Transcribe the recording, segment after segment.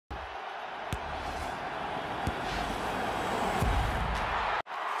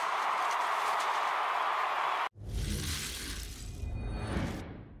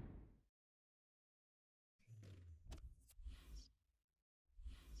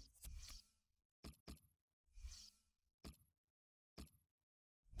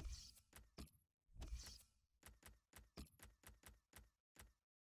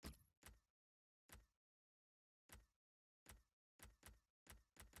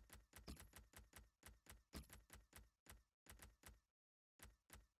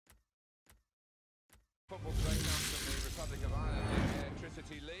Republic of Ireland in the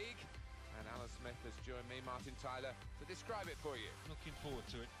Electricity League. And Alan Smith has joined me, Martin Tyler, to describe it for you. Looking forward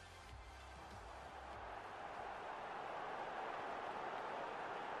to it.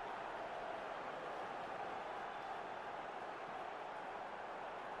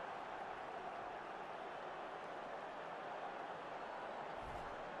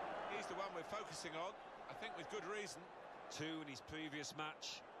 He's the one we're focusing on, I think with good reason. 2 in his previous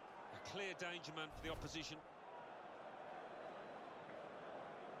match. A clear danger man for the opposition.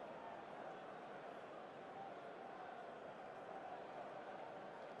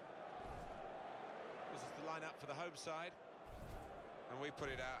 This is the lineup for the home side. And we put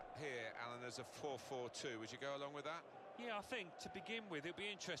it out here, Alan, as a 4-4-2. Would you go along with that? Yeah, I think to begin with, it'll be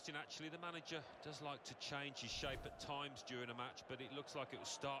interesting actually. The manager does like to change his shape at times during a match, but it looks like it will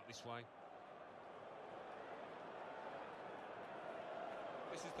start this way.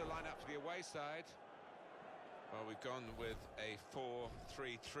 This is the lineup for the away side. Well, we've gone with a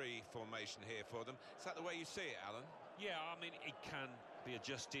 4-3-3 formation here for them. Is that the way you see it, Alan? Yeah, I mean, it can be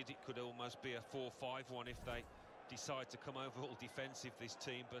adjusted. It could almost be a 4-5-1 if they decide to come over all defensive, this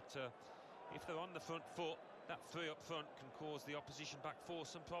team. But if they're on the front foot, that 3 up front can cause the opposition back 4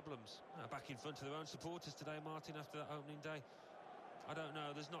 some problems. Back in front of their own supporters today, Martin, after that opening day. I don't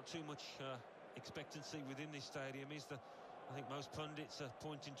know, there's not too much expectancy within this stadium, is there? I think most pundits are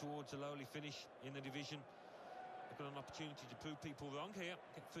pointing towards a lowly finish in the division. They've got an opportunity to prove people wrong here,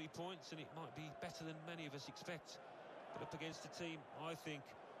 get 3 points, and it might be better than many of us expect. But up against a team, I think,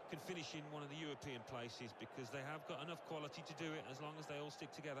 can finish in one of the European places because they have got enough quality to do it as long as they all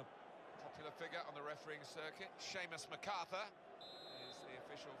stick together. Popular figure on the refereeing circuit, Seamus MacArthur, is the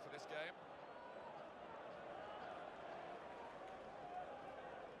official for this game.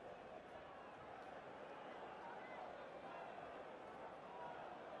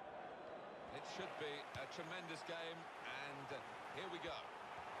 It should be a tremendous game, and here we go.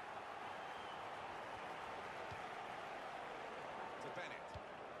 To Bennett.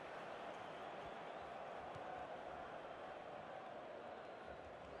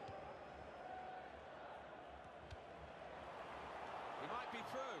 He might be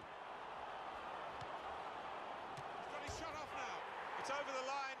through. He's got his shot off now. It's over the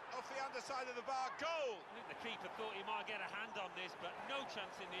line, off the underside of the bar. Goal! I think the keeper thought he might get a hand on this, but no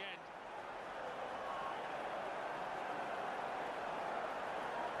chance in the end.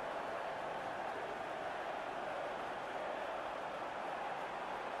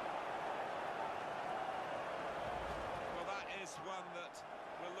 One that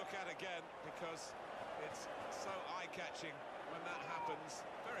we'll look at again because it's so eye-catching when that happens.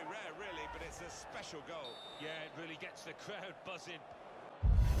 Very rare really, but it's a special goal. Yeah, it really gets the crowd buzzing.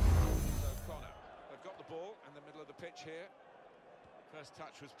 So Connor, they've got the ball in the middle of the pitch here. First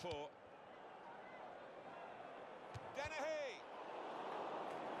touch was poor. Dennehy!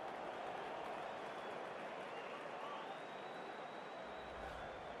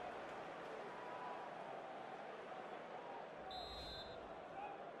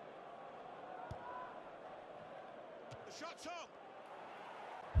 Shot's on!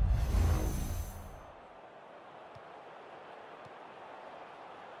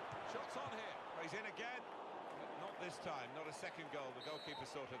 Shots on here. He's in again. Not this time, not a second goal. The goalkeeper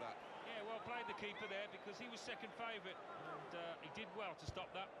sorted that. Yeah, well played the keeper there because he was second favourite and he did well to stop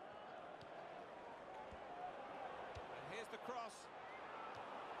that. And here's the cross.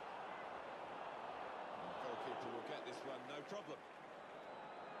 The goalkeeper will get this one, no problem.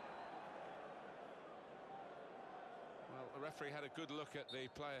 Well, the referee had a good look at the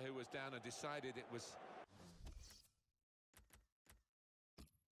player who was down and decided it was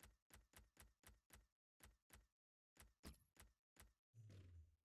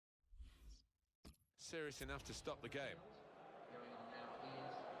serious enough to stop the game. Going on now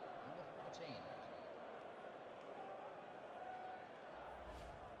is number 14.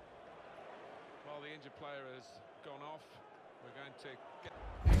 While the injured player has gone off, we're going to get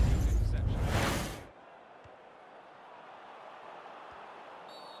interception.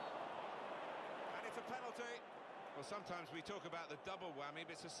 A penalty. Well, sometimes we talk about the double whammy,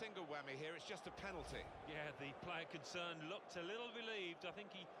 but it's a single whammy here. It's just a penalty. Yeah, the player concerned looked a little relieved. I think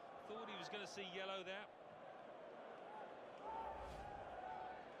he thought he was going to see yellow there.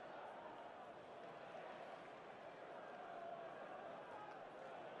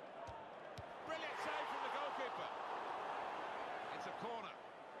 Brilliant save from the goalkeeper. It's a corner.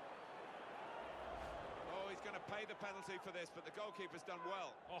 Oh, he's going to pay the penalty for this, but the goalkeeper's done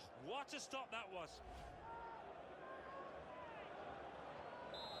well. Oh, what a stop that was.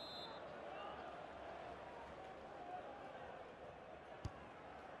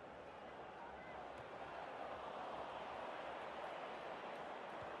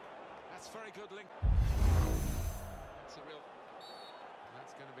 That's very good link. It's a real...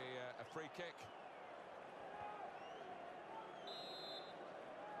 That's going to be a free kick.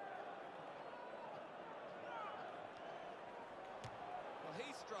 Well, he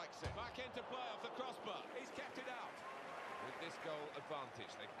strikes it. Back into play off the crossbar. He's kept it out. With this goal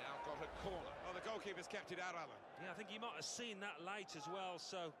advantage, they've now got a corner. Oh, the goalkeeper's kept it out, Alan. Yeah, I think he might have seen that late as well,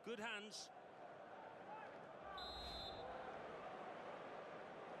 so good hands.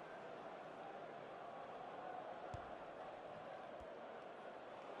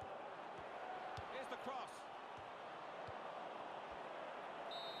 Here's the cross.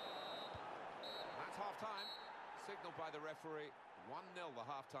 That's half-time. Signalled by the referee. 1-0 the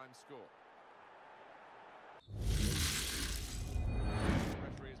half-time score. The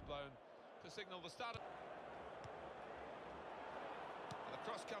referee is blown to signal the start. And the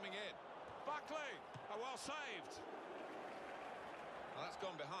cross coming in. Buckley! Oh, well saved. Well, that's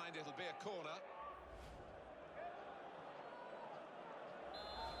gone behind. It'll be a corner.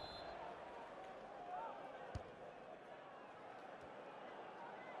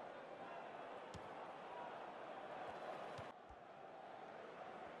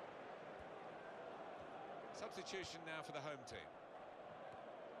 Substitution now for the home team.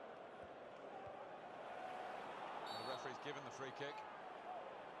 And the referee's given the free kick.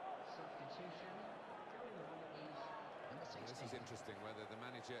 Substitution. Going on is number 16. This is interesting, whether the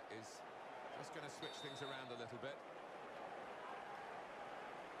manager is just going to switch things around a little bit.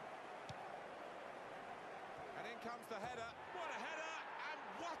 And in comes the header. What a header! And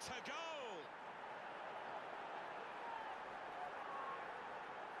what a goal!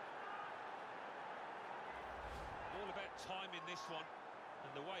 All about timing this one,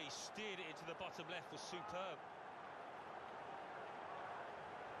 and the way he steered it into the bottom left was superb.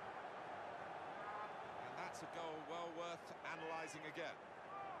 And that's a goal well worth analysing again.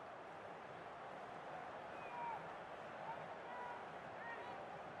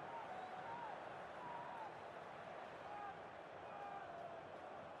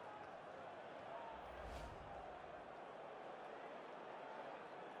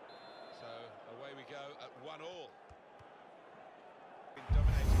 So away we go at 1-1. Been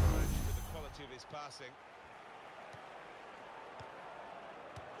dominating the match with the quality of his passing.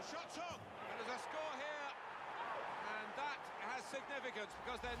 The shot's on, and there's a score here, and that has significance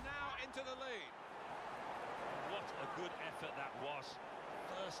because they're now into the lead. What a good effort that was.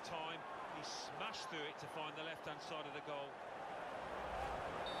 First time, he smashed through it to find the left-hand side of the goal.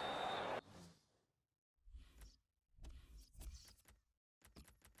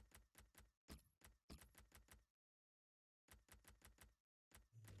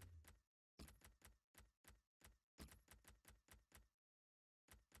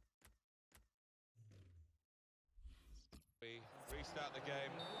 We restart the game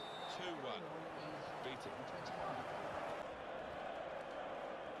 2-1, beating.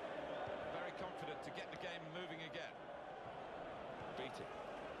 Very confident to get the game moving again. Beating.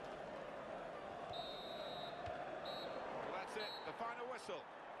 Well, that's it, the final whistle.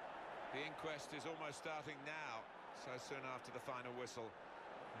 The inquest is almost starting now, so soon after the final whistle,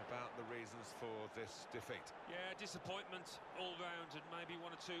 about the reasons for this defeat. Yeah, disappointment all round, and maybe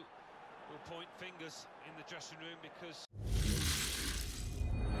one or two will point fingers in the dressing room because...